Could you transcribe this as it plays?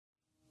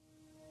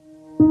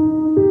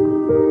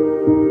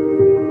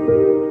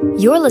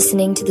You're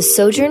listening to the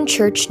Sojourn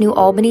Church New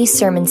Albany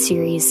sermon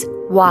series,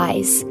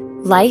 Wise,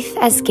 Life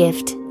as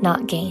Gift,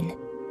 Not Gain.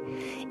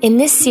 In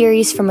this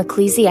series from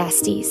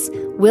Ecclesiastes,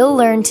 we'll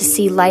learn to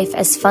see life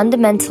as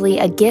fundamentally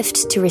a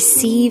gift to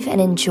receive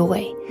and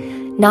enjoy,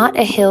 not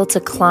a hill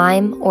to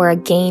climb or a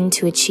gain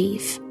to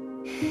achieve.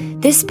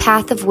 This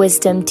path of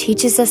wisdom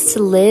teaches us to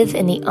live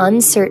in the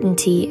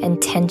uncertainty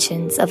and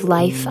tensions of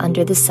life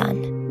under the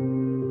sun.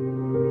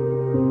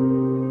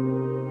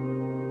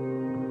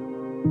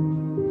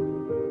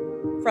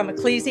 From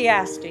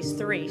Ecclesiastes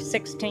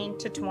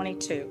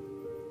 3:16-22.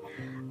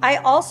 I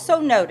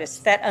also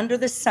noticed that under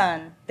the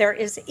sun there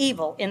is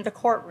evil in the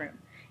courtroom.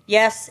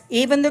 Yes,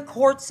 even the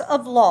courts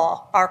of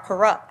law are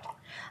corrupt.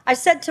 I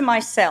said to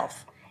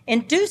myself,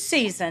 in due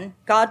season,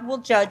 God will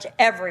judge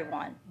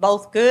everyone,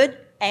 both good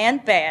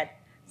and bad,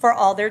 for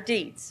all their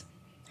deeds.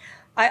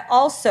 I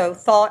also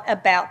thought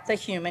about the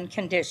human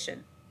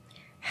condition,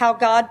 how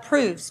God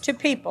proves to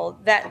people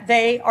that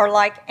they are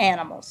like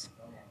animals.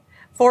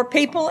 For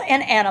people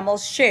and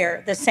animals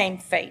share the same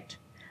fate.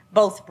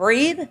 Both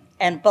breathe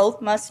and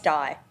both must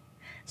die.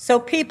 So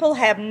people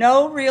have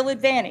no real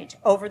advantage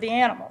over the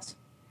animals.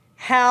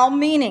 How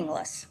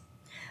meaningless.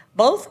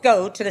 Both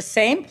go to the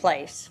same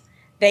place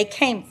they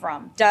came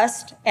from,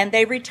 dust, and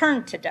they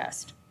return to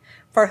dust.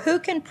 For who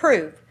can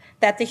prove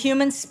that the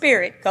human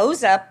spirit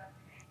goes up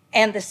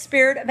and the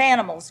spirit of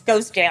animals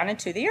goes down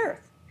into the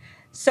earth?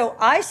 So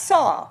I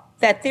saw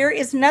that there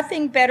is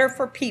nothing better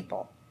for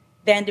people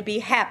than to be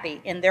happy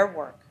in their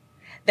work.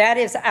 That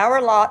is our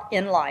lot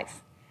in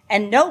life,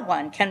 and no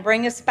one can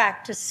bring us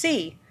back to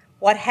see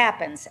what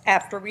happens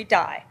after we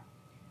die.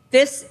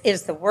 This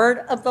is the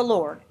word of the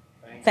Lord.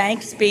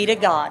 Thanks be to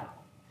God.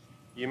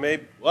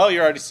 You're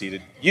already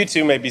seated. You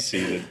two may be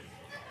seated.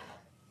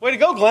 Way to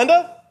go,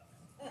 Glenda.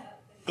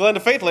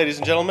 Glenda Faith, ladies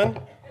and gentlemen.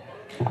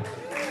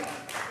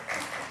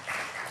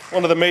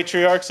 One of the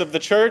matriarchs of the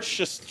church,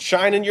 just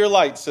shining your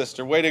light,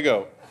 sister. Way to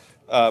go.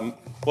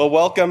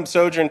 Welcome,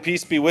 Sojourn,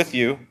 peace be with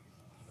you.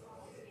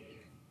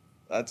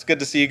 It's good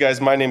to see you guys.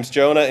 My name's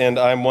Jonah, and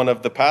I'm one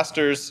of the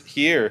pastors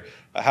here.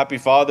 Happy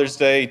Father's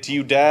Day to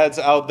you dads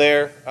out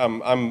there.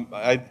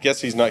 I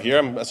guess he's not here.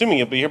 I'm assuming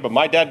he'll be here, but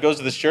my dad goes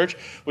to this church,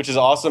 which is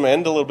awesome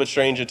and a little bit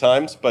strange at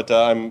times, but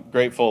I'm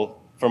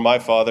grateful for my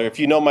father. If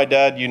you know my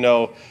dad, you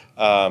know,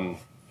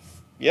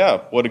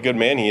 what a good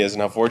man he is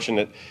and how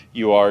fortunate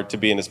you are to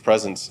be in his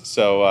presence.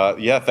 So,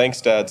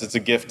 thanks, dads. It's a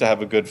gift to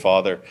have a good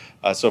father.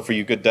 So for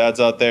you good dads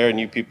out there and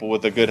you people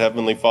with a good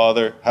heavenly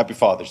father, happy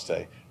Father's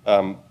Day.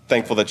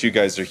 Thankful that you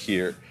guys are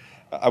here.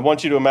 I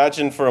want you to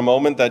imagine for a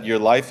moment that your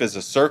life is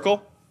a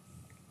circle.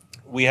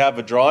 We have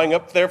a drawing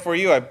up there for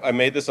you. I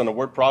made this on a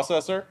word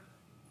processor.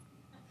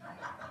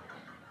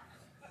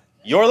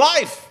 Your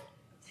life.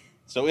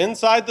 So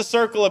inside the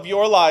circle of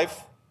your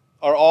life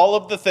are all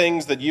of the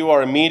things that you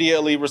are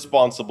immediately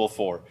responsible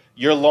for.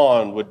 Your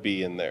lawn would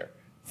be in there.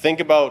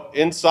 Think about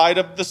inside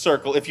of the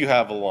circle, if you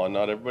have a lawn.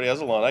 Not everybody has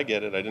a lawn, I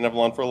get it. I didn't have a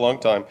lawn for a long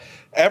time.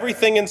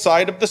 Everything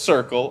inside of the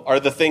circle are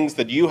the things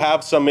that you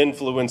have some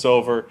influence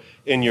over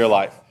in your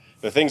life.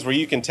 The things where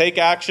you can take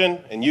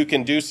action and you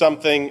can do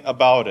something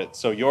about it.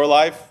 So your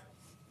life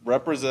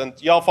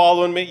represents, y'all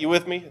following me? You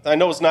with me? I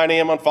know it's 9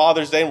 a.m. on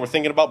Father's Day and we're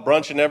thinking about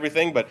brunch and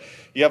everything, but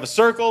you have a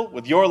circle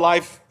with your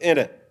life in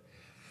it.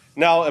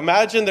 Now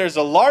imagine there's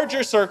a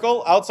larger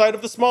circle outside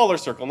of the smaller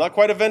circle. Not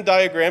quite a Venn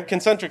diagram,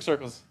 concentric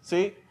circles.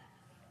 See?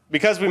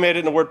 Because we made it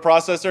in a word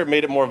processor, it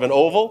made it more of an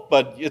oval,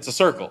 but it's a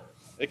circle.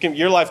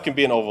 Your life can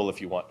be an oval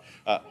if you want.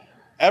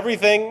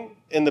 Everything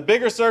in the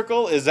bigger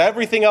circle is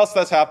everything else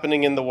that's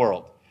happening in the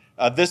world.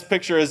 This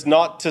picture is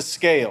not to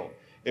scale.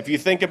 If you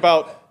think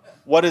about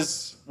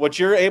what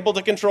you're able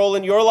to control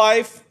in your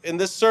life in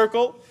this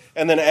circle,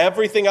 and then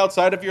everything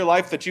outside of your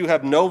life that you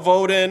have no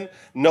vote in,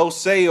 no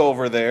say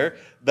over there,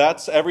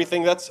 that's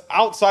everything that's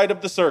outside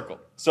of the circle.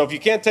 So if you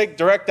can't take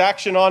direct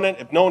action on it,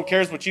 if no one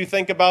cares what you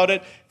think about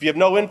it, if you have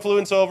no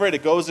influence over it,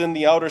 it goes in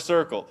the outer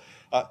circle.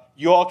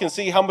 You all can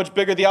see how much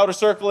bigger the outer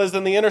circle is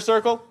than the inner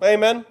circle.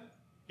 Amen?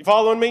 You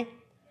following me?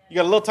 You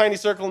got a little tiny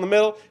circle in the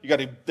middle.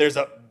 There's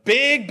a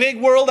big, big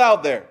world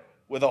out there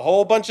with a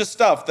whole bunch of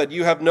stuff that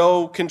you have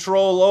no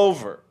control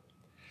over.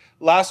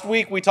 Last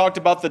week, we talked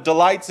about the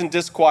delights and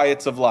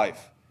disquiets of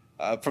life.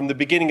 From the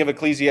beginning of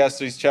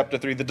Ecclesiastes chapter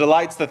 3, the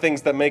delights, the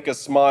things that make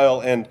us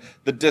smile, and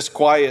the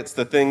disquiets,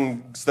 the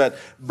things that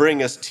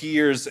bring us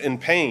tears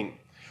and pain.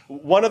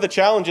 One of the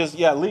challenges,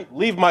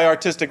 leave my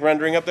artistic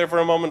rendering up there for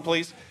a moment,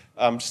 please.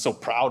 I'm just so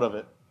proud of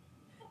it.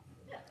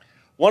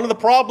 One of the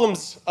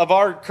problems of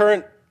our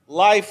current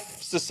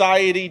life,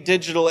 society,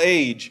 digital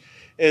age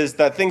is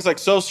that things like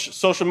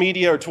social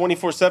media or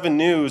 24/7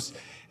 news,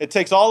 it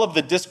takes all of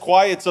the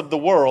disquiets of the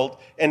world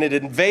and it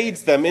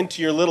invades them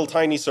into your little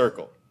tiny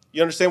circle.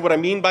 You understand what I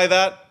mean by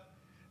that?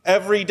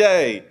 Every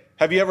day.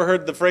 Have you ever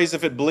heard the phrase,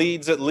 if it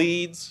bleeds, it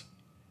leads?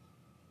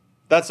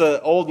 That's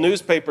an old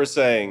newspaper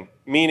saying,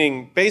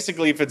 meaning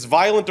basically if it's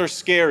violent or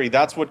scary,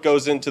 that's what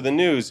goes into the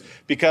news.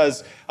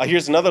 Because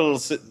here's another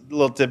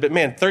little tidbit.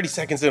 Man, 30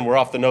 seconds in, we're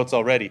off the notes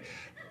already.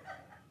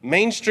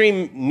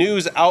 Mainstream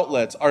news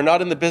outlets are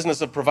not in the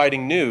business of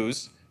providing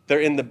news. They're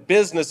in the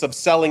business of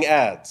selling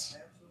ads.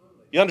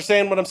 You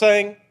understand what I'm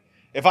saying?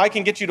 If I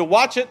can get you to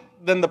watch it,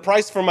 then the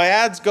price for my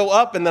ads go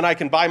up and then I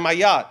can buy my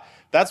yacht.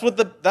 That's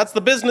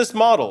the business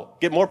model.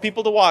 Get more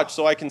people to watch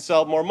so I can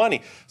sell more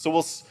money.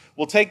 So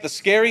we'll take the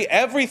scary,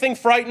 everything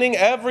frightening,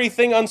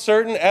 everything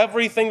uncertain,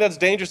 everything that's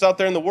dangerous out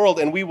there in the world,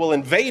 and we will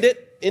invade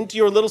it into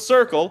your little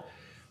circle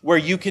where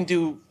you can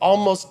do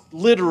almost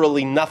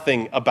literally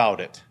nothing about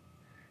it.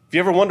 If you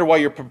ever wonder why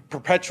you're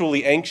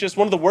perpetually anxious,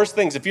 one of the worst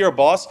things, if you're a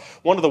boss,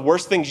 one of the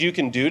worst things you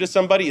can do to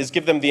somebody is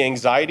give them the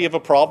anxiety of a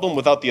problem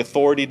without the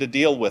authority to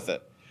deal with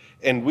it.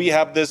 And we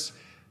have this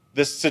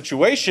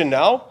situation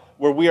now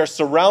where we are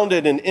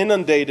surrounded and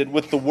inundated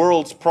with the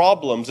world's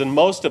problems, and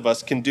most of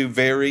us can do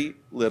very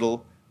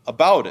little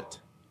about it.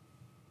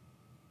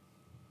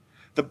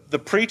 The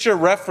preacher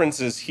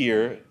references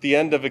here, at the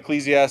end of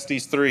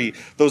Ecclesiastes 3,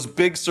 those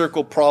big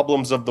circle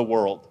problems of the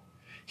world.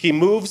 He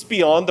moves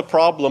beyond the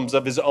problems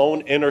of his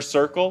own inner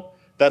circle,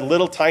 that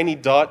little tiny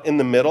dot in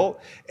the middle,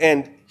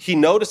 and he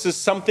notices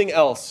something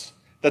else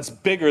that's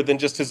bigger than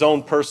just his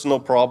own personal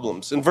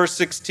problems. In verse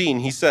 16,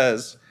 he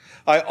says,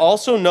 I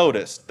also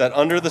noticed that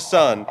under the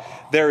sun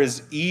there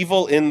is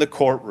evil in the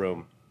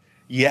courtroom.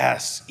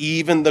 Yes,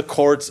 even the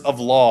courts of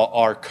law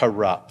are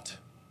corrupt.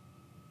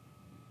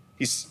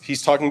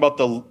 He's talking about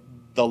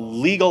the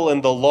legal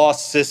and the law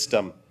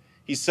system.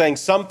 He's saying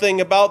something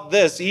about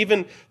this,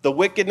 even the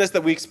wickedness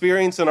that we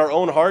experience in our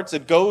own hearts,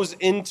 it goes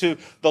into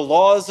the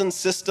laws and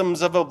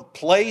systems of a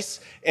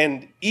place,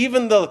 and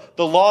even the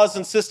laws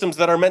and systems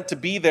that are meant to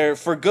be there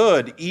for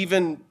good,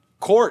 even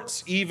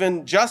courts,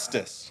 even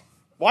justice.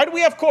 Why do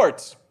we have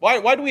courts?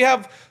 Why do we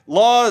have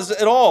laws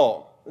at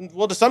all?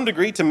 Well, to some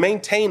degree, to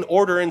maintain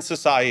order in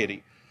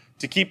society,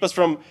 to keep us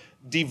from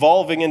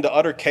devolving into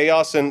utter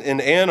chaos and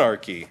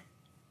anarchy.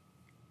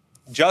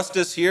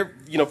 Justice here,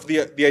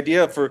 the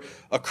idea for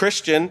a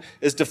Christian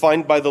is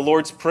defined by the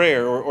Lord's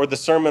Prayer or the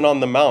Sermon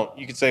on the Mount.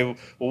 You could say,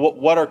 well,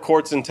 what are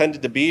courts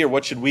intended to be, or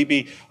what should we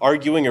be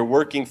arguing or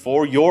working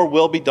for? Your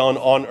will be done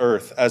on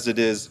earth as it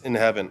is in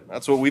heaven.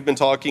 That's what we've been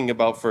talking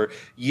about for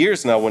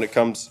years now when it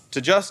comes to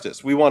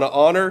justice. We want to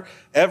honor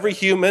every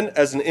human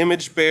as an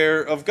image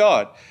bearer of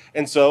God.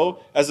 And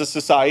so, as a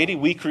society,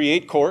 we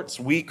create courts,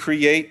 we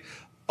create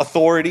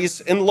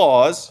authorities and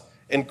laws,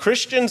 and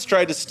Christians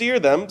try to steer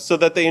them so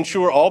that they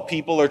ensure all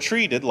people are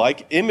treated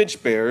like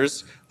image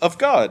bearers of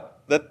God,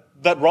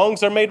 that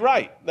wrongs are made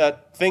right,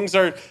 that things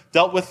are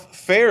dealt with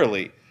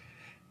fairly.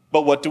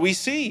 But what do we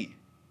see?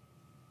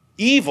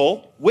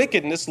 Evil,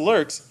 wickedness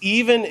lurks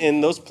even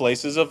in those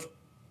places of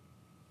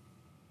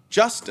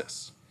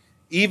justice,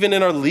 even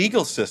in our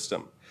legal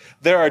system.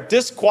 There are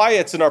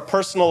disquiets in our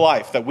personal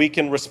life that we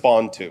can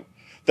respond to,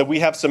 that we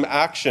have some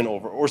action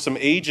over or some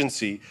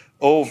agency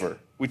over.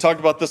 We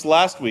talked about this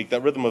last week,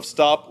 that rhythm of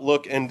stop,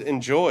 look, and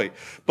enjoy.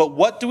 But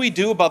what do we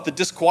do about the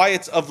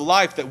disquiets of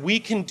life that we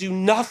can do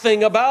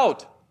nothing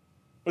about,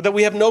 or that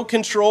we have no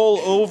control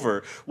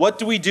over? What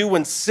do we do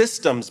when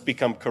systems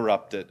become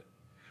corrupted,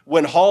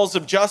 when halls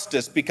of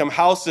justice become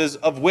houses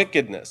of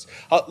wickedness?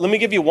 Let me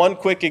give you one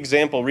quick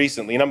example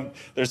recently. And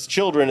there's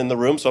children in the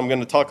room, so I'm going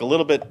to talk a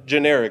little bit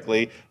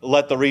generically,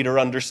 let the reader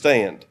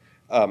understand.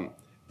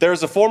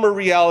 There's a former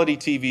reality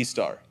TV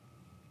star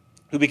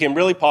who became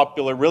really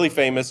popular, really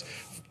famous,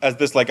 as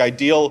this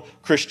ideal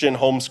Christian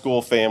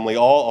homeschool family, a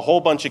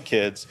whole bunch of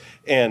kids.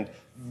 And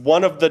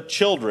one of the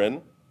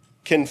children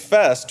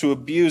confessed to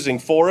abusing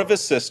 4 of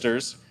his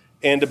sisters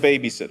and a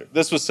babysitter.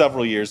 This was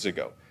several years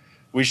ago.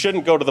 We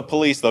shouldn't go to the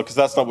police, though, because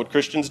that's not what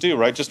Christians do,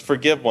 right? Just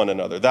forgive one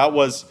another. That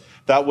was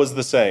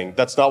the saying.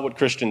 That's not what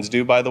Christians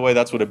do, by the way.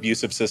 That's what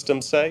abusive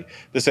systems say.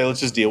 They say, let's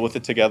just deal with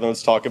it together.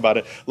 Let's talk about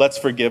it. Let's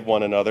forgive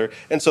one another.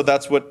 And so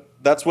that's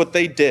what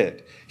they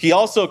did. He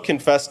also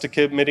confessed to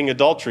committing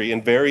adultery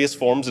in various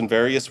forms and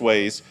various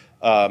ways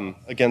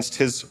against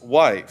his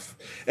wife.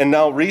 And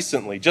now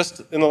recently,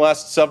 just in the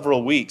last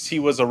several weeks, he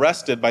was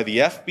arrested by the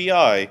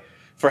FBI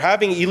for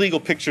having illegal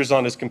pictures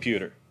on his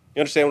computer.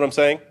 You understand what I'm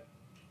saying?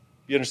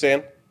 You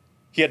understand?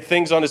 He had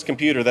things on his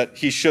computer that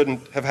he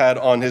shouldn't have had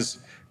on his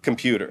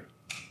computer.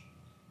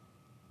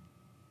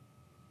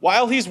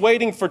 While he's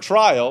waiting for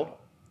trial,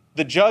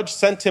 the judge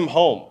sent him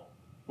home,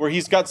 where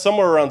he's got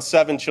somewhere around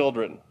 7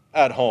 children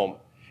at home.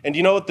 And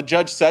you know what the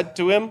judge said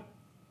to him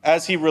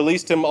as he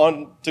released him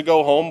on to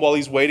go home while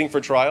he's waiting for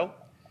trial?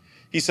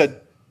 He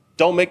said,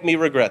 "Don't make me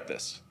regret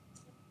this."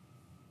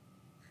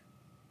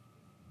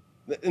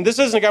 And this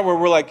isn't a guy where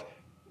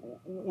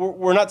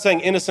we're not saying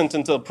innocent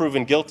until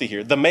proven guilty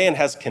here. The man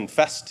has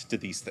confessed to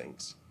these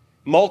things.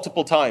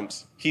 Multiple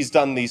times he's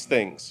done these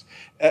things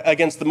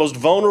against the most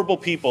vulnerable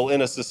people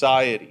in a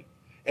society.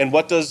 And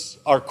what does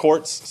our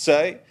courts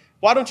say?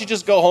 Why don't you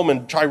just go home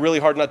and try really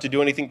hard not to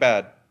do anything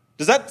bad?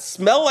 Does that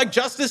smell like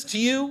justice to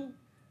you?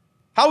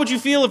 How would you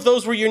feel if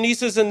those were your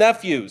nieces and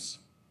nephews?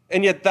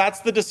 And yet that's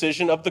the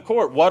decision of the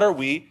court. What do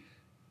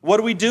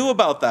we do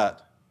about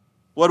that?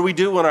 What do we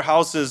do when our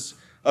houses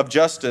of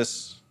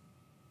justice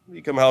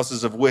become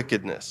houses of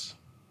wickedness?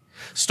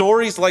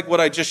 Stories like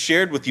what I just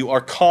shared with you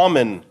are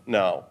common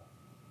now.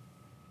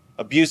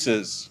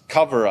 Abuses,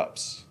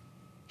 cover-ups,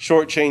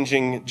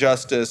 shortchanging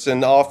justice,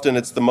 and often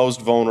it's the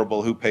most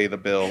vulnerable who pay the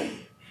bill.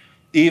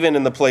 Even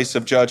in the place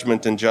of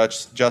judgment and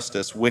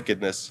justice,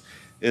 wickedness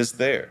is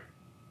there.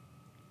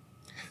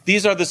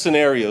 These are the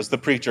scenarios the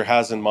preacher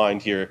has in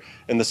mind here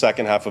in the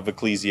second half of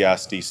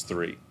Ecclesiastes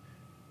 3.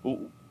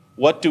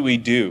 What do we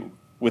do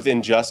with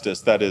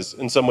injustice that is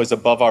in some ways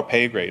above our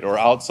pay grade or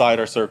outside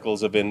our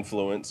circles of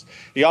influence?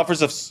 He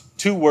offers us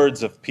two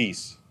words of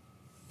peace,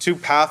 two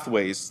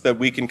pathways that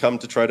we can come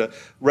to try to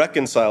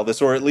reconcile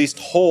this, or at least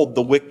hold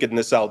the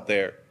wickedness out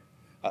there.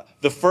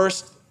 The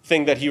first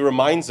thing that he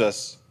reminds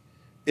us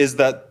is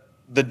that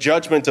the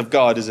judgment of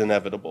God is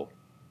inevitable.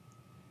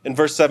 In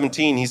verse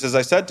 17, he says,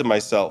 I said to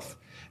myself,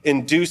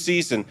 in due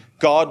season,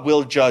 God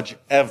will judge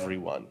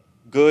everyone,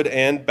 good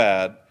and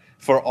bad,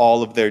 for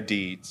all of their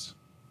deeds.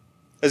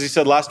 As he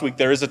said last week,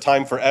 there is a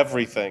time for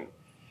everything.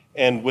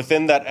 And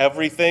within that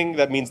everything,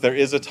 that means there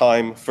is a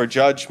time for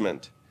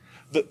judgment.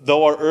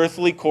 Though our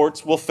earthly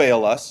courts will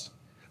fail us,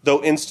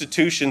 though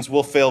institutions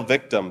will fail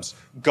victims,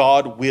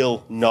 God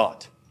will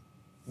not.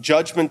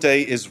 Judgment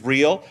Day is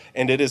real,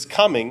 and it is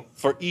coming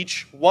for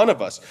each one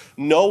of us.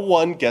 No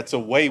one gets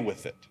away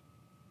with it.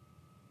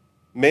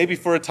 Maybe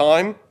for a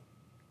time,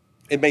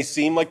 it may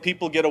seem like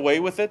people get away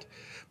with it,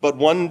 but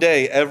one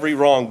day every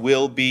wrong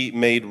will be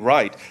made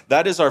right.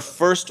 That is our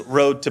first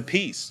road to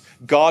peace.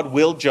 God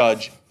will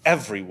judge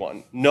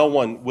everyone. No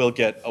one will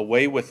get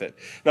away with it.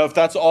 Now, if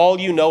that's all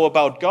you know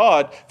about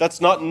God,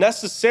 that's not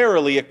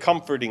necessarily a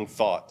comforting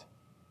thought.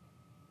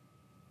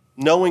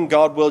 Knowing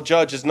God will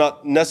judge is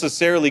not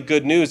necessarily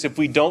good news if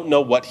we don't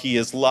know what he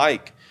is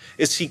like.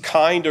 Is he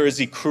kind or is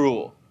he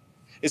cruel?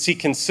 Is he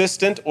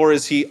consistent or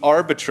is he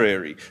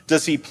arbitrary?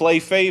 Does he play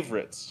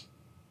favorites?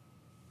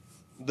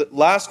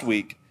 Last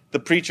week, the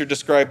preacher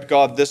described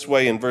God this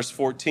way in verse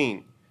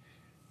 14.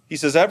 He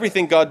says,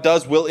 everything God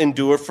does will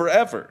endure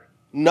forever.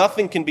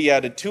 Nothing can be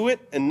added to it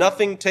and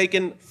nothing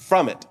taken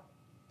from it.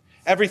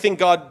 Everything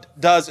God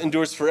does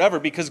endures forever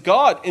because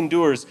God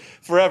endures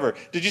forever.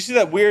 Did you see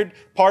that weird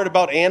part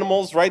about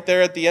animals right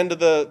there at the end of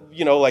the,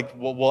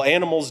 will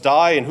animals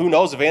die? And who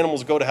knows if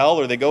animals go to hell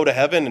or they go to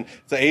heaven? And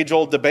it's an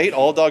age-old debate,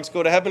 all dogs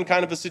go to heaven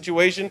kind of a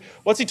situation.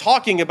 What's he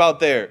talking about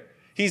there?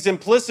 He's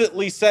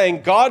implicitly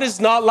saying, God is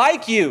not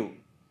like you.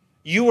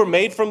 You were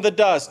made from the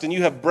dust and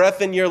you have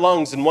breath in your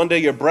lungs, and one day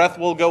your breath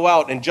will go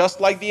out, and just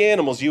like the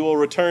animals, you will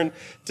return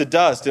to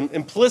dust. And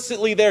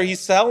implicitly there,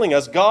 he's telling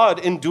us God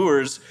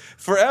endures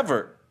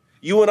forever.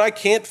 You and I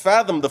can't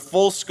fathom the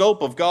full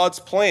scope of God's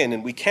plan,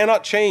 and we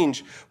cannot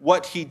change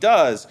what he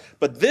does.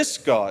 But this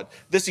God,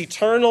 this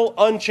eternal,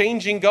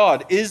 unchanging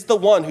God, is the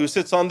one who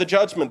sits on the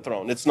judgment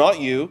throne. It's not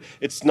you,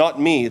 it's not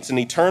me, it's an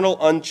eternal,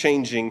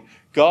 unchanging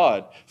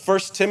God. 1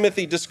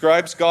 Timothy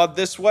describes God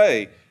this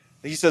way.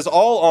 He says,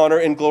 all honor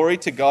and glory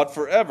to God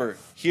forever.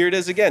 Here it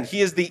is again.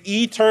 He is the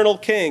eternal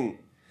King,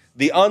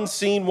 the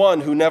unseen one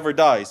who never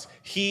dies.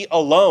 He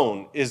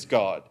alone is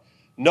God.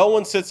 No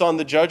one sits on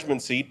the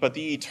judgment seat but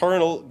the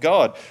eternal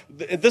God.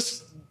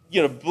 This,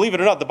 believe it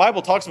or not, the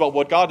Bible talks about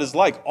what God is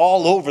like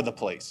all over the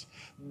place.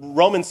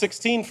 Romans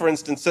 16, for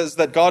instance, says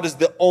that God is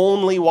the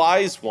only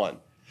wise one.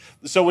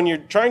 So when you're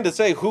trying to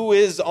say who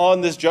is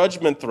on this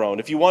judgment throne,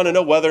 if you want to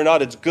know whether or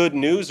not it's good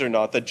news or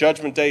not, that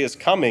judgment day is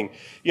coming,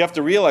 you have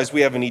to realize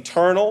we have an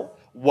eternal,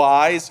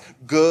 wise,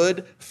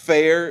 good,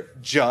 fair,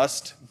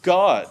 just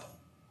God.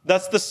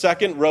 That's the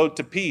second road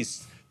to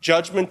peace.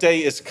 Judgment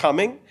day is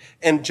coming,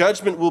 and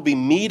judgment will be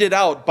meted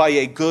out by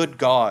a good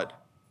God.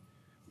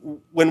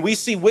 When we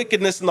see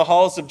wickedness in the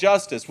halls of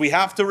justice, we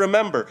have to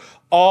remember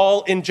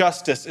all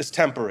injustice is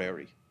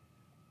temporary.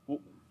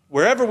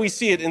 Wherever we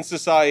see it in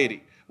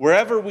society,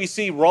 wherever we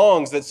see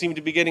wrongs that seem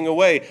to be getting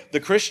away, the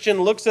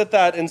Christian looks at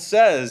that and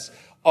says,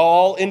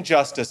 all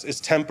injustice is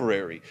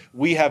temporary.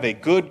 We have a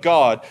good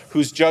God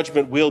whose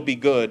judgment will be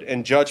good,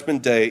 and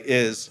judgment day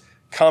is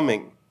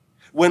coming.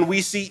 When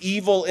we see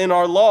evil in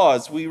our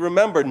laws, we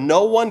remember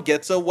no one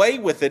gets away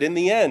with it in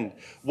the end.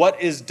 What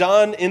is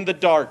done in the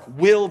dark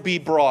will be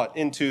brought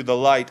into the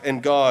light,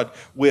 and God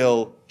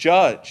will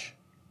judge.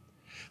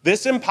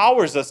 This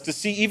empowers us to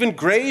see even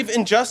grave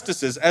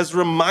injustices as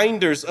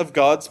reminders of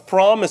God's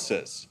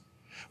promises.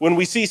 When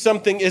we see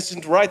something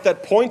isn't right,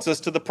 that points us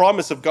to the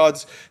promise of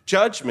God's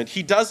judgment.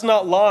 He does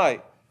not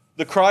lie.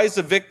 The cries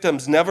of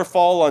victims never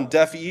fall on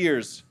deaf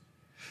ears.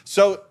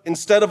 So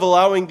instead of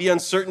allowing the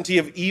uncertainty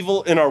of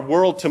evil in our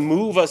world to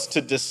move us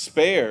to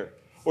despair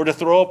or to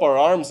throw up our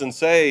arms and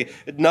say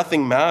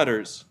nothing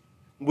matters,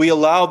 we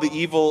allow the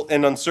evil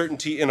and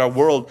uncertainty in our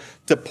world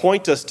to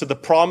point us to the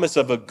promise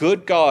of a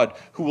good God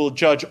who will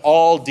judge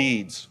all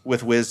deeds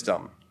with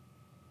wisdom.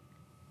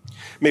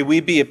 May we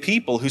be a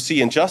people who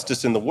see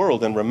injustice in the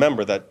world and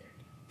remember that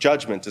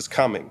judgment is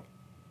coming.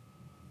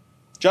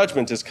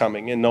 Judgment is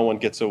coming and no one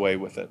gets away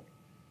with it.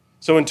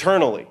 So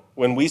internally,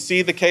 when we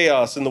see the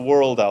chaos in the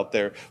world out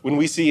there, when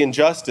we see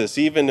injustice,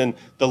 even in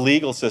the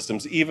legal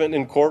systems, even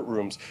in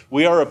courtrooms,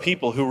 we are a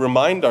people who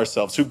remind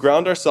ourselves, who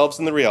ground ourselves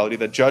in the reality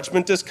that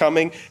judgment is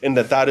coming and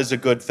that is a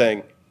good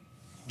thing.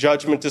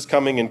 Judgment is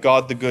coming and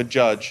God, the good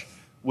judge,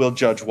 will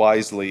judge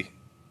wisely.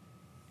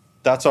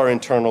 That's our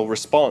internal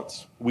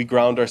response. We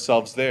ground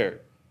ourselves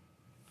there.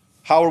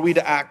 How are we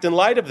to act in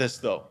light of this,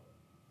 though?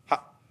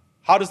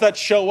 How does that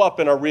show up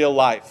in our real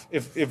life?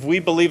 If we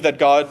believe that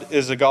God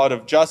is a God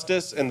of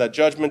justice and that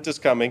judgment is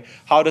coming,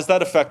 how does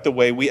that affect the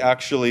way we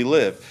actually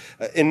live?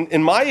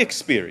 In my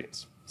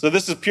experience, so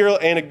this is pure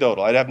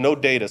anecdotal, I have no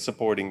data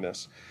supporting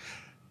this.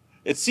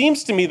 It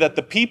seems to me that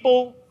the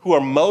people who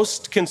are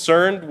most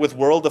concerned with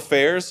world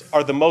affairs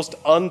are the most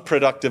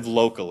unproductive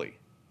locally.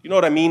 You know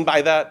what I mean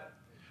by that?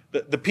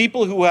 The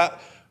people who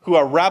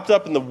are wrapped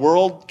up in the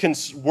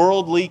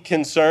worldly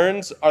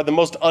concerns are the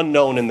most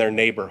unknown in their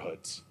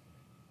neighborhoods.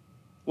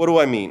 What do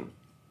I mean?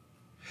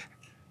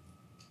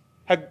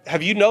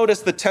 Have you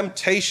noticed the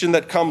temptation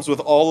that comes with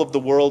all of the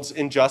world's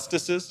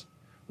injustices?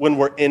 When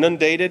we're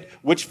inundated,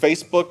 which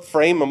Facebook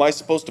frame am I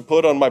supposed to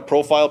put on my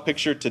profile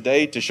picture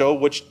today to show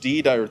which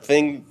deed or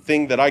thing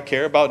that I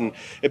care about? And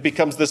it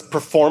becomes this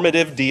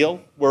performative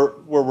deal where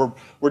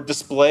we're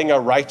displaying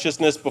our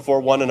righteousness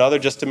before one another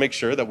just to make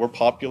sure that we're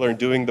popular and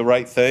doing the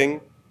right thing.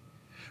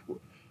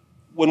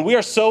 When we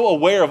are so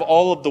aware of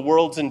all of the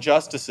world's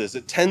injustices,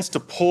 it tends to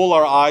pull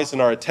our eyes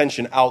and our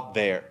attention out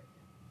there,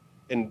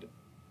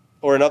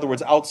 or in other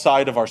words,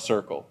 outside of our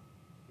circle.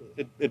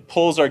 It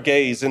pulls our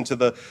gaze into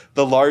the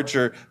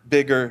larger,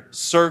 bigger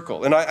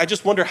circle. And I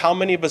just wonder how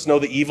many of us know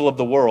the evil of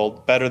the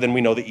world better than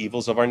we know the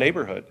evils of our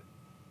neighborhood.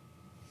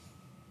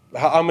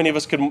 How many of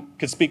us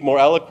could speak more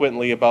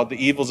eloquently about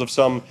the evils of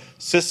some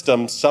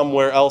system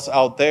somewhere else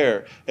out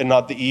there and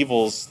not the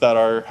evils that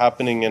are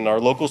happening in our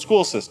local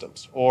school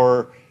systems?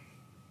 Or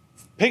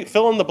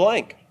fill in the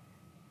blank.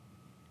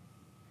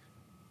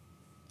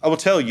 I will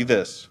tell you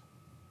this.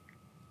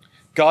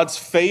 God's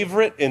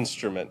favorite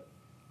instrument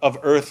of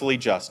earthly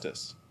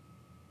justice,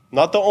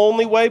 not the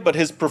only way, but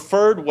his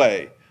preferred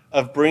way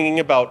of bringing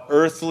about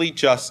earthly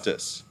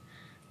justice,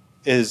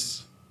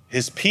 is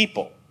his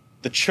people,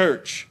 the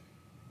church,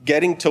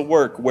 getting to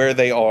work where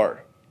they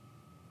are,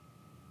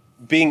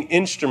 being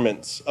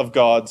instruments of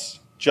God's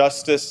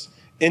justice,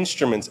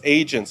 instruments,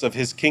 agents of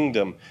his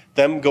kingdom,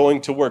 them going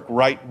to work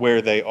right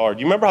where they are. Do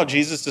you remember how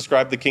Jesus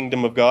described the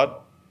kingdom of God?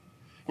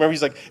 Remember,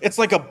 he's like, it's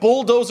like a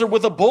bulldozer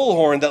with a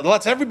bullhorn that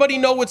lets everybody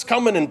know what's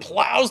coming and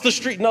plows the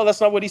street. No,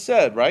 that's not what he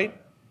said, right?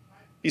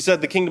 He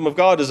said the kingdom of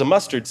God is a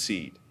mustard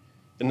seed.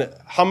 And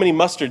how many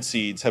mustard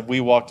seeds have we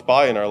walked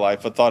by in our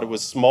life and thought it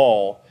was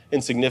small,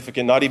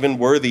 insignificant, not even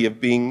worthy of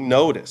being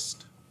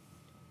noticed?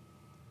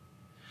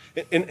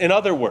 In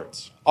other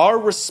words, our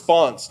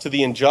response to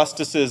the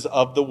injustices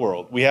of the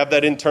world, we have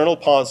that internal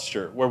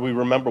posture where we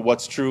remember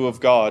what's true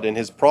of God and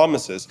his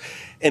promises,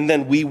 and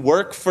then we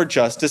work for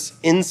justice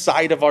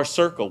inside of our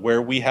circle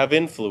where we have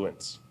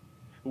influence.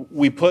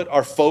 We put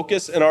our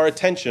focus and our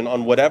attention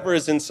on whatever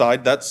is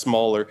inside that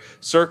smaller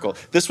circle.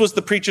 This was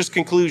the preacher's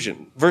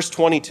conclusion. Verse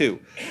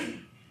 22.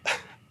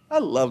 I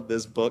love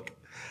this book.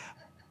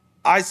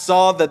 I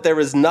saw that there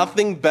is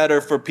nothing better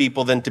for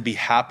people than to be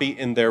happy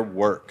in their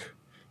work.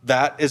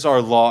 That is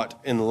our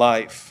lot in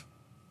life.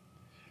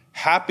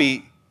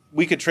 Happy,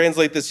 we could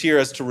translate this here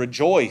as to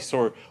rejoice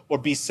or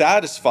be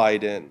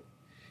satisfied in.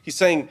 He's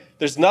saying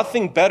there's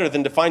nothing better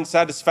than to find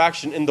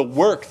satisfaction in the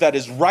work that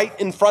is right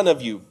in front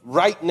of you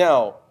right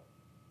now.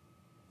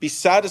 Be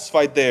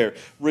satisfied there.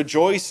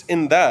 Rejoice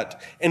in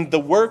that. And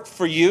the work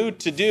for you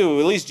to do,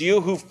 at least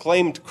you who've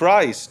claimed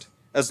Christ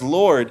as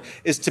Lord,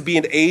 is to be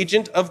an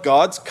agent of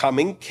God's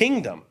coming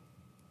kingdom.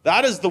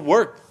 That is the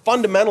work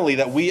fundamentally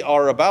that we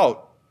are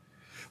about.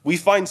 We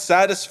find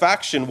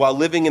satisfaction while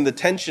living in the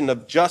tension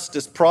of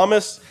justice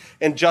promised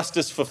and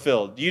justice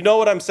fulfilled. Do you know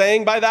what I'm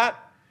saying by that?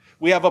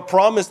 We have a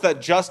promise that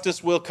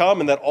justice will come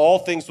and that all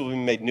things will be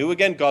made new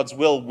again. God's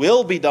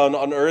will be done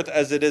on earth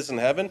as it is in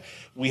heaven.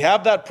 We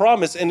have that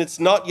promise, and it's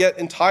not yet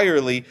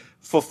entirely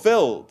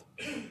fulfilled.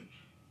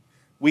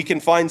 We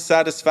can find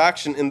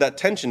satisfaction in that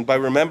tension by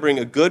remembering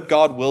a good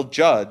God will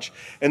judge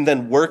and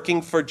then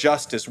working for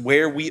justice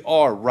where we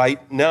are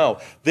right now.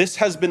 This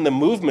has been the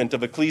movement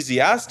of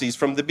Ecclesiastes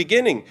from the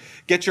beginning.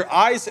 Get your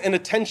eyes and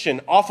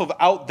attention off of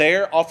out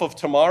there, off of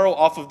tomorrow,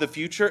 off of the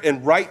future,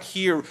 and right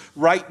here,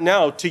 right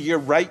now, to your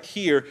right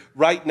here,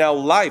 right now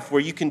life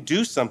where you can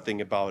do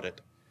something about it.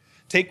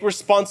 Take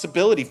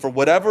responsibility for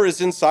whatever is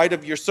inside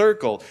of your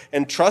circle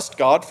and trust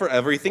God for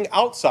everything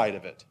outside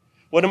of it.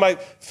 One of my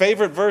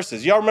favorite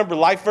verses. Y'all remember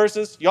life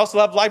verses? Y'all still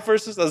have life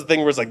verses? That's the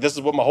thing where it's like, this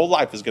is what my whole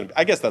life is going to be.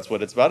 I guess that's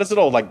what it's about. It's an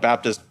old like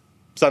Baptist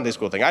Sunday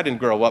school thing. I didn't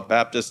grow up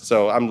Baptist,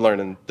 so I'm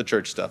learning the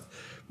church stuff.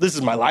 This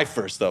is my life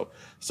verse, though.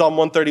 Psalm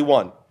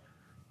 131.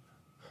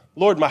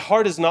 Lord, my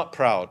heart is not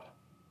proud.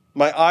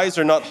 My eyes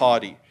are not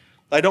haughty.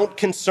 I don't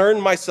concern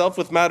myself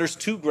with matters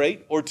too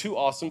great or too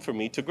awesome for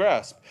me to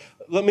grasp.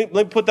 Let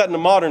me put that in a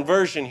modern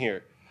version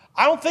here.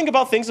 I don't think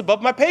about things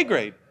above my pay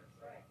grade.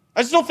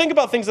 I just don't think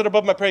about things that are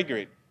above my pay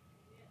grade.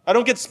 I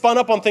don't get spun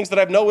up on things that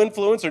I have no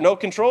influence or no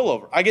control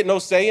over. I get no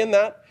say in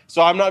that,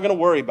 so I'm not going to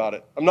worry about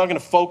it. I'm not going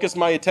to focus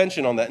my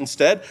attention on that.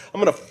 Instead, I'm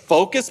going to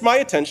focus my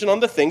attention on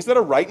the things that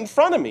are right in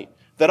front of me,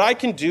 that I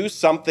can do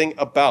something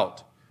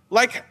about.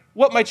 Like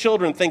what my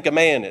children think a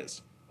man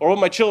is, or what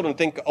my children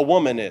think a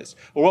woman is,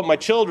 or what my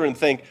children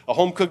think a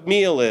home-cooked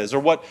meal is, or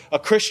what a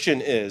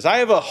Christian is. I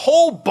have a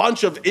whole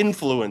bunch of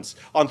influence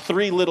on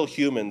 3 little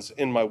humans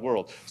in my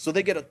world. So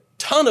they get a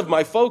ton of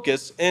my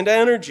focus and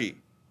energy.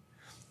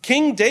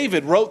 King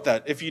David wrote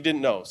that, if you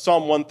didn't know,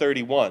 Psalm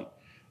 131.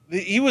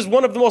 He was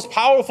one of the most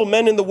powerful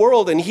men in the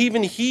world, and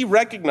even he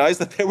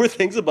recognized that there were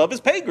things above his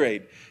pay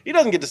grade. He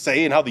doesn't get to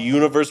say in how the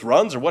universe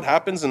runs or what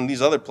happens in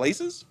these other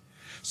places.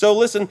 So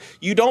listen,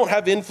 you don't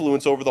have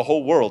influence over the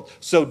whole world,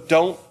 so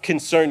don't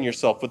concern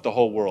yourself with the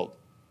whole world.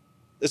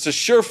 It's a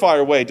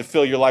surefire way to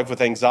fill your life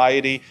with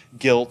anxiety,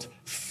 guilt,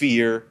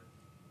 fear.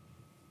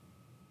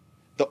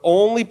 The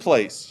only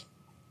place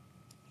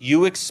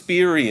you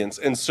experience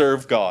and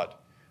serve God,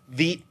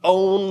 the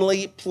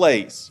only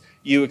place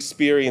you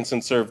experience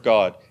and serve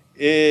God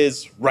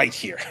is right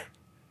here.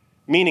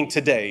 Meaning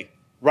today,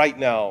 right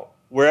now,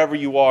 wherever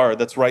you are,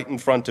 that's right in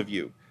front of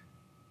you.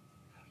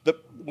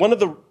 One of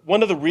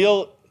the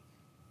real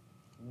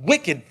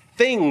wicked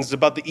things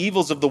about the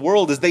evils of the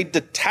world is they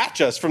detach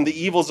us from the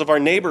evils of our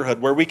neighborhood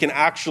where we can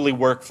actually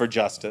work for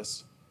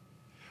justice.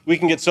 We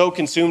can get so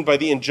consumed by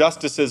the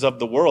injustices of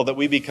the world that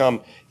we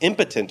become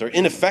impotent or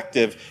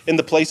ineffective in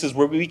the places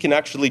where we can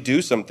actually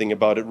do something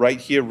about it right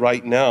here,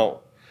 right now.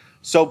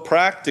 So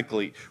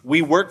practically,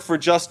 we work for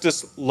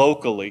justice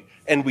locally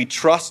and we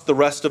trust the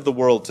rest of the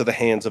world to the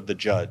hands of the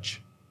judge.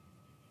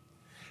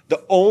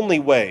 The only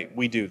way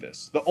we do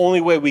this, the only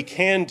way we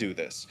can do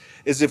this,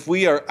 is if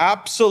we are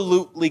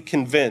absolutely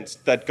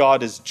convinced that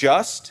God is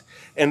just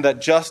and that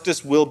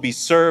justice will be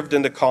served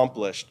and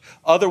accomplished.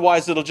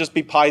 Otherwise, it'll just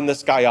be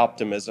pie-in-the-sky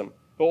optimism.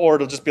 Or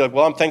it'll just be like,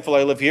 well, I'm thankful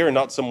I live here and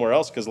not somewhere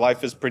else because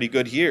life is pretty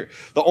good here.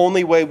 The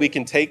only way we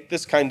can take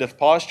this kind of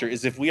posture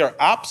is if we are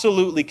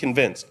absolutely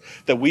convinced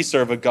that we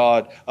serve a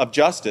God of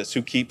justice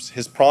who keeps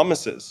his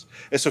promises.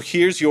 And so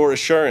here's your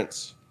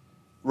assurance.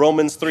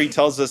 Romans 3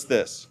 tells us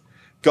this.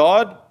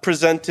 God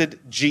presented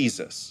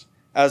Jesus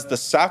as the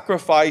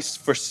sacrifice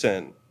for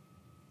sin.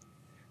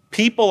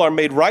 People are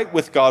made right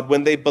with God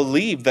when they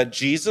believe that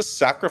Jesus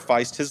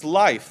sacrificed his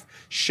life,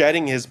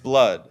 shedding his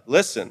blood.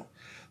 Listen,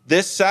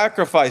 this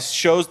sacrifice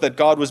shows that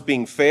God was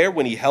being fair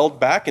when he held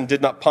back and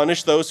did not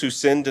punish those who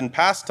sinned in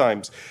past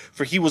times,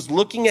 for he was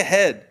looking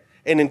ahead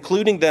and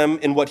including them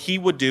in what he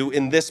would do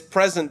in this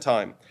present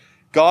time.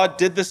 God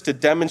did this to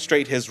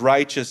demonstrate his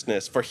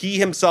righteousness, for he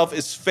himself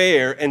is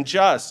fair and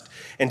just,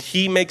 and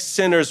he makes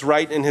sinners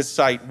right in his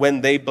sight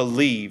when they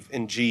believe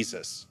in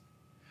Jesus.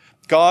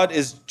 God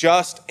is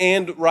just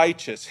and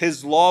righteous.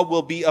 His law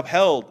will be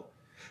upheld.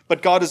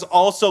 But God is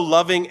also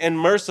loving and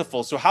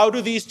merciful. So how do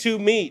these two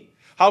meet?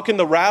 How can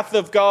the wrath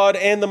of God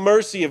and the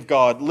mercy of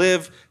God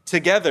live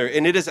together?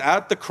 And it is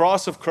at the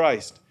cross of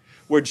Christ,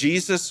 where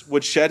Jesus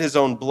would shed his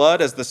own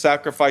blood as the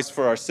sacrifice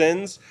for our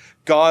sins.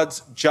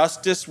 God's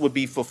justice would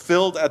be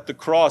fulfilled at the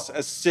cross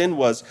as sin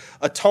was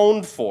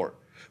atoned for.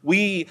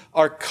 We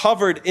are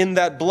covered in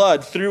that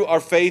blood through our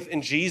faith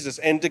in Jesus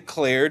and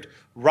declared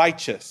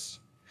righteous.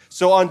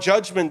 So on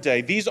Judgment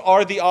Day, these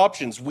are the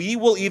options. We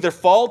will either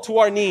fall to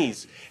our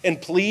knees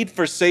and plead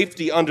for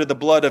safety under the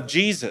blood of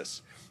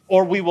Jesus,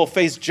 or we will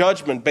face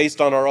judgment based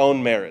on our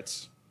own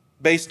merits,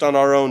 based on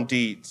our own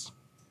deeds.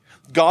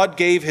 God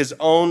gave his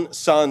own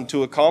Son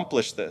to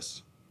accomplish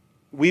this.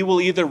 We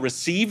will either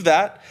receive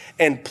that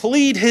and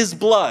plead his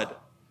blood,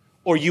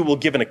 or you will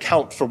give an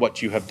account for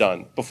what you have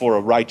done before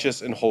a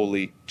righteous and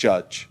holy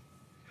judge.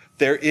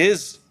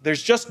 There's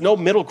just no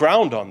middle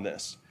ground on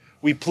this.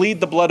 We plead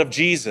the blood of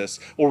Jesus,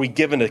 or we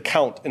give an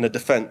account and a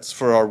defense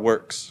for our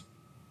works.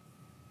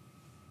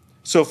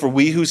 So for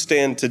we who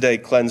stand today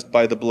cleansed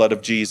by the blood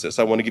of Jesus,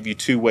 I want to give you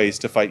 2 ways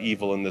to fight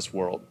evil in this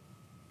world.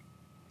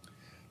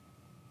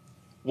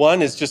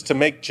 One is just to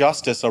make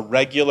justice a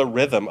regular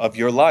rhythm of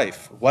your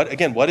life.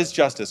 What is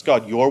justice?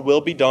 God, your will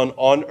be done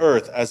on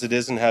earth as it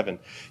is in heaven.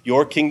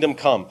 Your kingdom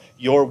come.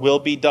 Your will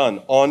be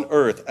done on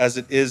earth as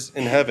it is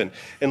in heaven.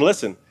 And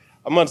listen,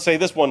 I'm going to say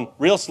this one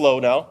real slow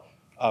now.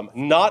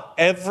 Not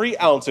every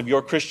ounce of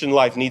your Christian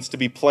life needs to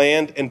be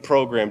planned and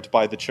programmed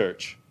by the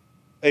church.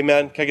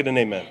 Amen? Can I get an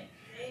amen?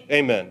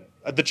 Amen.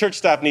 The church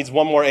staff needs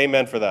one more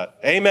amen for that.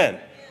 Amen.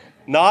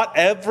 Not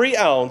every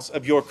ounce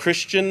of your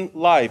Christian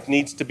life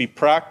needs to be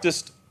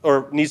practiced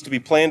or needs to be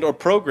planned or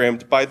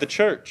programmed by the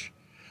church.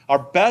 Our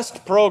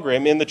best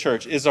program in the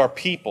church is our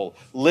people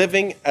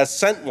living as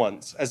sent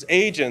ones, as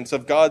agents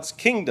of God's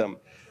kingdom.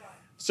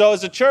 So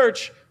as a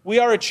church, we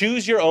are a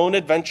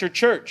choose-your-own-adventure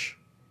church.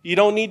 You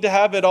don't need to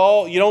have it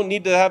all. You don't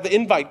need to have the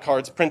invite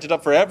cards printed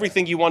up for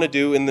everything you want to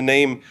do in the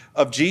name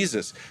of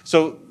Jesus.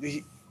 So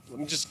let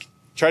me just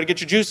try to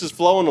get your juices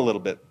flowing a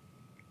little bit.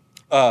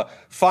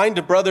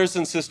 Find brothers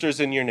and sisters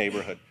in your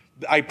neighborhood.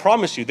 I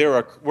promise you,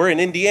 we're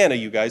in Indiana,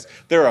 you guys.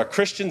 There are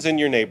Christians in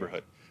your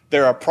neighborhood.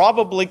 There are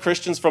probably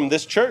Christians from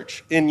this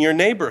church in your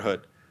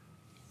neighborhood.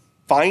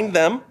 Find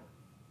them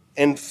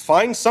and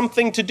find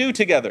something to do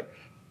together.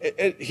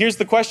 Here's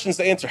the questions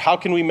to answer. How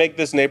can we make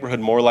this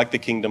neighborhood more like the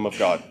kingdom of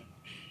God?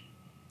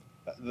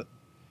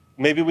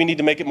 Maybe we need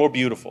to make it more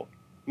beautiful.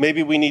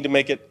 Maybe we need to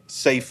make it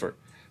safer.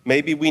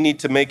 Maybe we need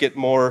to make it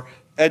more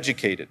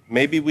educated.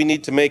 Maybe we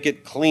need to make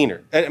it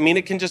cleaner. I mean,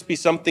 it can just be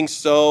something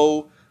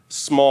so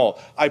small.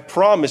 I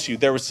promise you,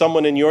 there is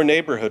someone in your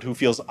neighborhood who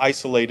feels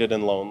isolated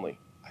and lonely.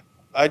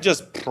 I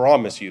just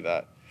promise you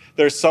that.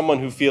 There's someone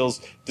who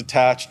feels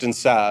detached and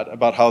sad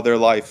about how their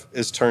life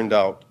is turned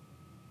out.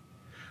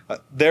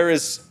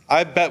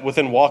 I bet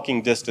within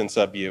walking distance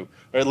of you,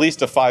 or at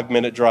least a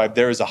 5-minute drive,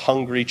 there is a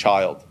hungry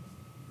child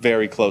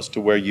very close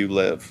to where you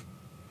live.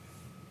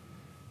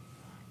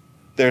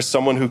 There's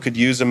someone who could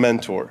use a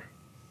mentor.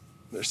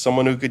 There's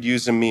someone who could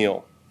use a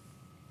meal.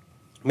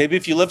 Maybe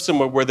if you live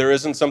somewhere where there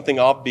isn't something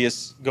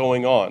obvious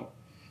going on,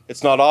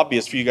 it's not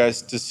obvious for you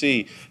guys to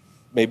see,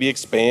 maybe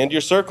expand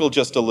your circle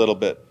just a little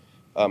bit.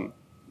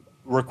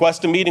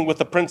 Request a meeting with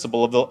the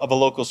principal of a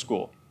local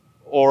school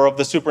or of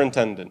the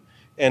superintendent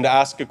and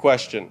ask a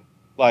question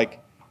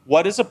like,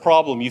 what is a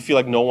problem you feel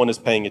like no one is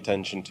paying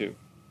attention to?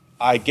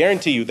 I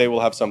guarantee you they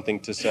will have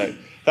something to say.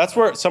 That's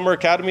where Summer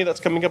Academy,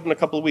 that's coming up in a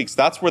couple of weeks,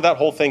 that's where that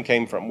whole thing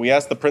came from. We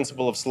asked the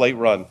principal of Slate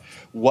Run,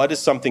 what is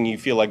something you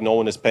feel like no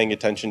one is paying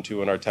attention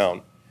to in our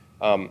town?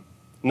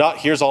 Not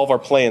here's all of our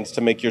plans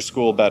to make your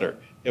school better.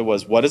 It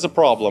was, what is a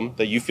problem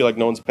that you feel like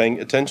no one's paying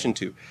attention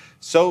to?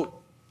 So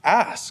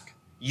ask.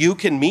 You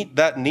can meet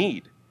that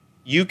need.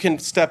 You can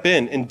step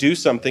in and do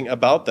something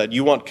about that.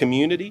 You want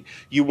community,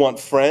 you want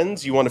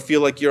friends, you want to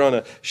feel like you're on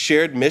a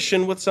shared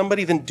mission with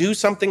somebody, then do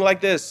something like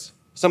this.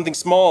 Something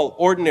small,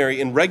 ordinary,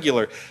 and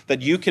regular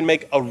that you can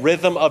make a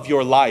rhythm of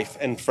your life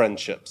and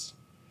friendships.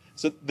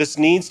 So this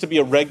needs to be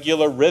a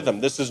regular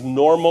rhythm. This is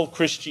normal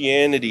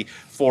Christianity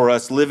for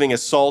us, living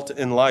as salt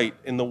and light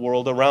in the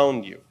world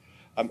around you.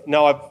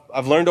 Now,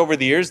 I've learned over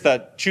the years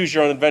that choose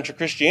your own adventure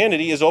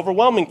Christianity is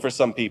overwhelming for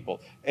some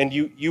people. And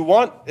you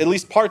want at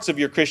least parts of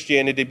your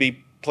Christianity to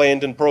be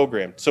planned and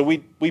programmed. So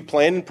we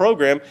plan and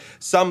program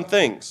some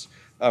things.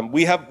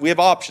 We have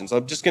options.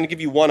 I'm just going to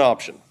give you one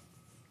option.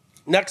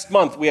 Next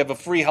month, we have a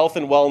free health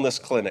and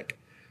wellness clinic.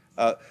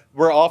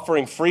 We're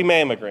offering free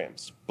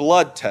mammograms,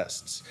 blood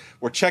tests.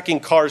 We're checking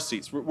car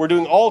seats. We're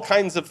doing all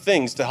kinds of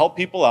things to help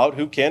people out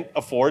who can't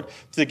afford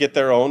to get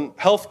their own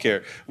health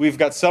care. We've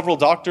got several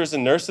doctors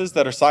and nurses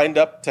that are signed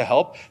up to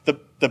help.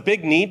 The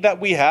big need that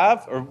we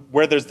have, or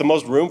where there's the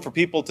most room for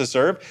people to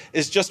serve,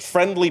 is just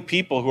friendly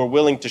people who are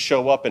willing to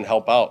show up and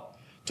help out,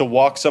 to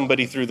walk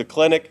somebody through the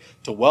clinic,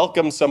 to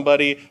welcome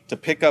somebody, to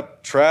pick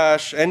up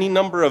trash, any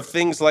number of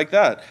things like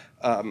that.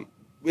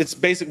 It's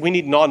basic. We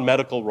need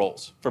non-medical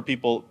roles for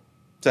people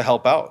to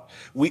help out.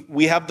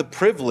 We have the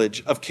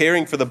privilege of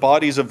caring for the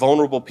bodies of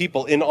vulnerable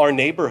people in our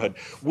neighborhood.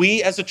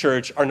 We as a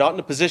church are not in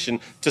a position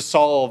to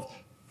solve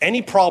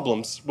any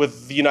problems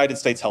with the United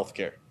States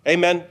healthcare.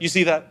 Amen? You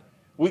see that?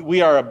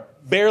 We are a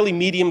barely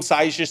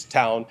medium-sized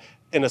town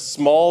in a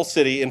small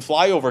city in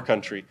flyover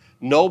country.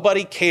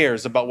 Nobody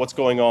cares about what's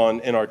going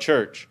on in our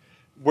church.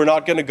 We're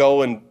not going to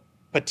go and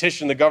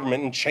petition the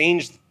government and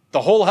change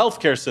the whole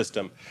healthcare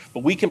system,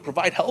 but we can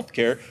provide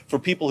healthcare for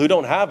people who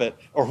don't have it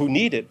or who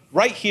need it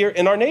right here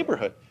in our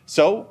neighborhood.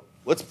 So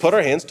let's put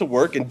our hands to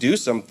work and do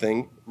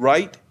something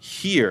right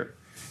here.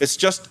 It's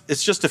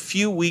just a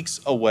few weeks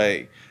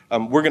away.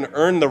 We're going to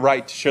earn the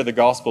right to share the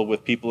gospel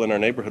with people in our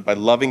neighborhood by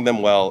loving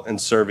them well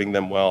and serving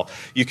them well.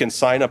 You can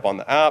sign up on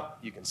the app.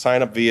 You can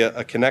sign up via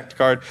a Connect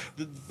card.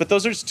 But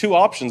those are just two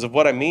options of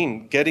what I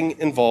mean, getting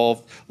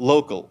involved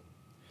local.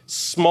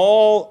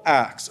 Small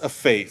acts of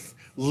faith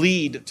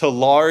lead to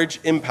large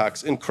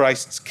impacts in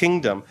Christ's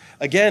kingdom.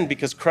 Again,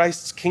 because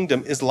Christ's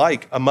kingdom is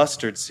like a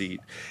mustard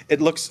seed. It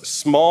looks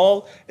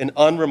small and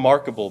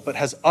unremarkable, but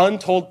has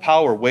untold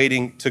power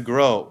waiting to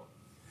grow.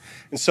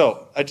 And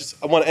so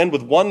I want to end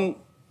with one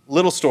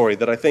little story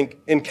that I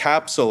think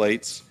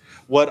encapsulates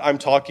what I'm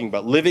talking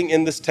about, living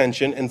in this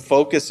tension and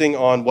focusing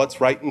on what's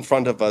right in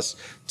front of us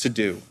to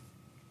do.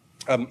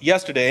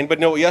 Yesterday,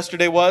 anybody know what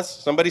yesterday was?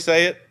 Somebody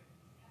say it.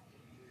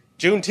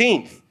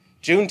 Juneteenth.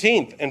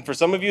 And for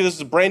some of you, this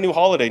is a brand new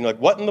holiday. And you're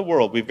like, what in the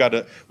world? We've got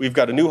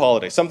a new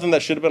holiday. Something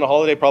that should have been a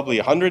holiday probably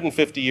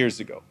 150 years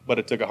ago, but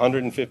it took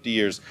 150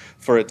 years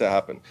for it to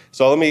happen.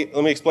 So let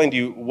me explain to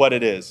you what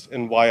it is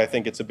and why I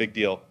think it's a big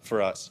deal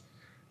for us.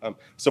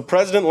 So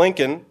President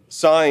Lincoln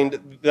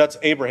signed, that's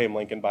Abraham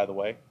Lincoln, by the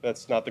way.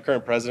 That's not the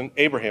current president,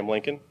 Abraham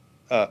Lincoln.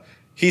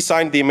 He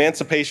signed the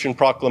Emancipation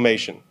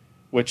Proclamation,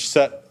 which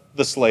set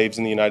the slaves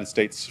in the United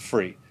States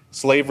free.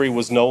 Slavery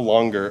was no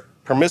longer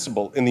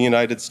permissible in the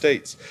United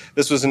States.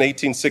 This was in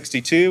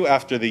 1862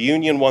 after the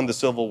Union won the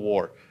Civil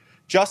War.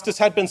 Justice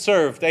had been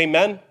served.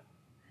 Amen?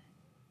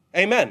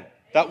 Amen.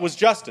 That was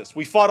justice.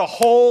 We fought a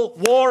whole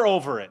war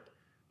over it.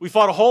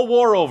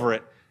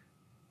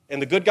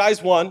 And the good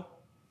guys won,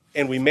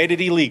 and we made it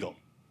illegal.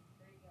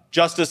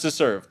 Justice is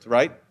served,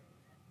 right?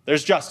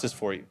 There's justice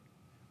for you.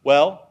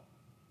 Well,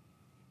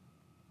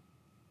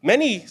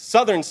 many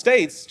southern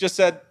states just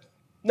said,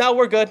 no,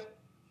 we're good.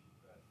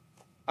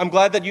 I'm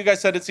glad that you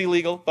guys said it's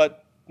illegal,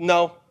 but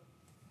no.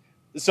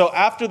 So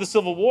after the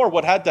Civil War,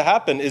 what had to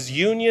happen is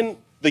the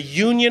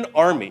Union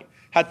Army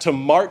had to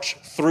march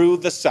through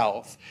the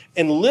South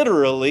and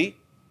literally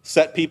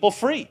set people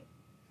free.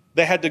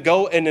 They had to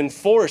go and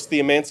enforce the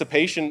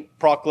Emancipation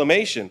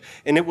Proclamation.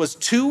 And it was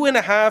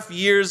 2.5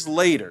 years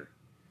later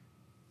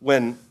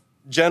when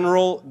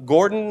General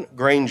Gordon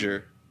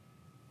Granger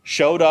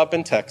showed up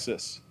in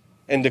Texas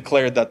and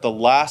declared that the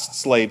last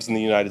slaves in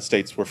the United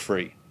States were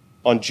free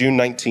on June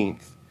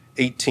 19th,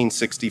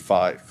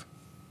 1865.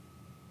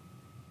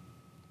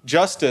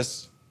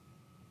 Justice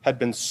had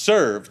been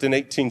served in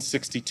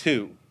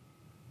 1862,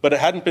 but it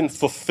hadn't been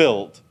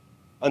fulfilled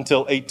until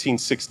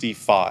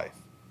 1865.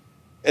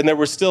 And there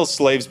were still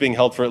slaves being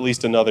held for at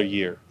least another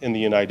year in the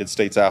United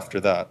States after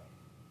that.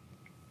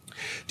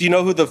 Do you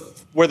know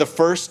where the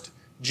first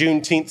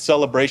Juneteenth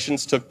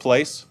celebrations took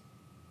place?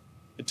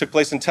 It took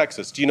place in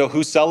Texas. Do you know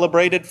who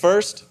celebrated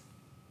first?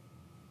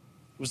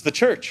 It was the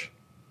church.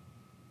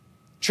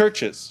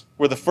 Churches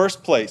were the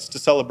first place to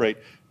celebrate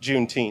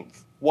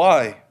Juneteenth.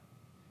 Why?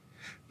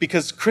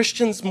 Because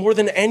Christians, more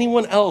than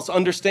anyone else,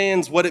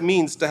 understands what it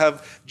means to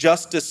have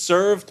justice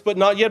served but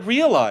not yet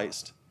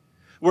realized.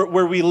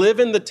 Where we live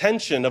in the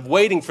tension of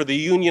waiting for the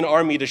Union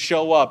Army to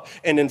show up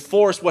and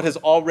enforce what has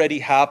already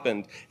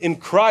happened. In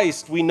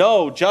Christ, we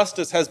know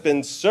justice has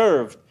been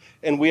served,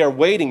 and we are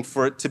waiting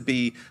for it to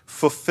be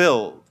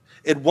fulfilled.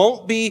 It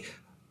won't be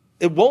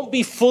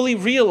fully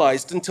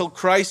realized until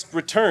Christ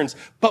returns,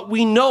 but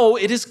we know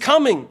it is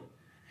coming.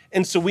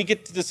 And so we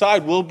get to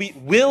decide, will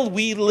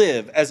we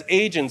live as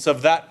agents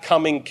of that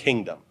coming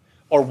kingdom,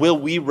 or will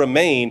we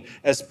remain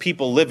as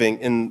people living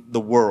in the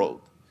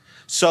world?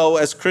 So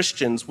as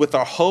Christians, with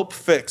our hope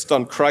fixed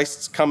on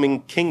Christ's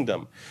coming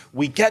kingdom,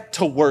 we get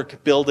to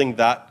work building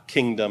that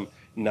kingdom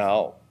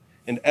now.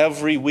 And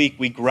every week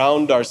we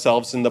ground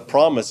ourselves in the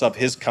promise of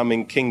his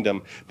coming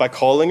kingdom by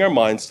calling our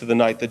minds to the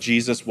night that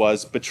Jesus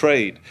was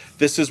betrayed.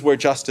 This is where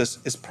justice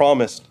is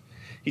promised.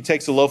 He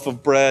takes a loaf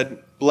of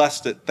bread,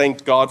 blessed it,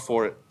 thanked God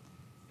for it.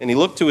 And he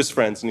looked to his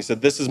friends and he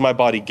said, "This is my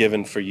body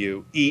given for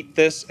you. Eat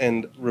this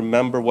and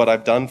remember what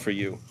I've done for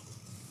you."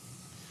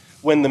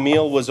 When the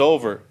meal was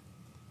over,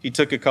 he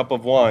took a cup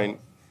of wine.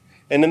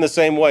 And in the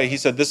same way, he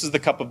said, "This is the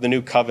cup of the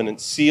new covenant,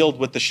 sealed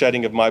with the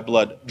shedding of my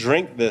blood.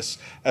 Drink this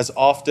as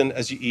often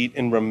as you eat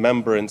in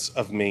remembrance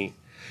of me."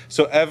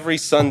 So every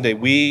Sunday,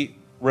 we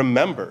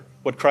remember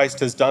what Christ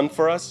has done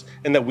for us,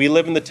 and that we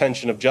live in the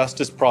tension of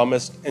justice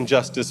promised and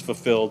justice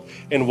fulfilled.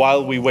 And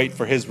while we wait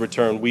for his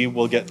return, we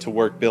will get to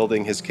work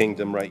building his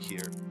kingdom right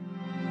here.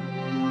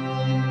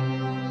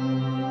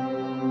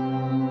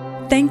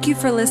 Thank you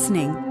for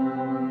listening.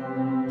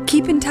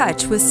 Keep in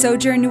touch with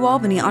Sojourn New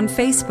Albany on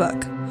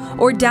Facebook,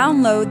 or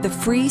download the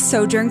free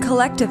Sojourn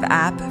Collective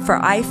app for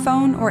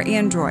iPhone or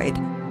Android,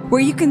 where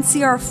you can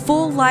see our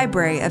full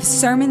library of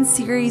sermon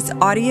series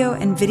audio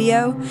and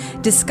video,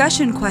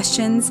 discussion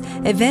questions,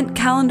 event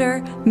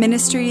calendar,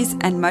 ministries,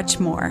 and much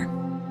more.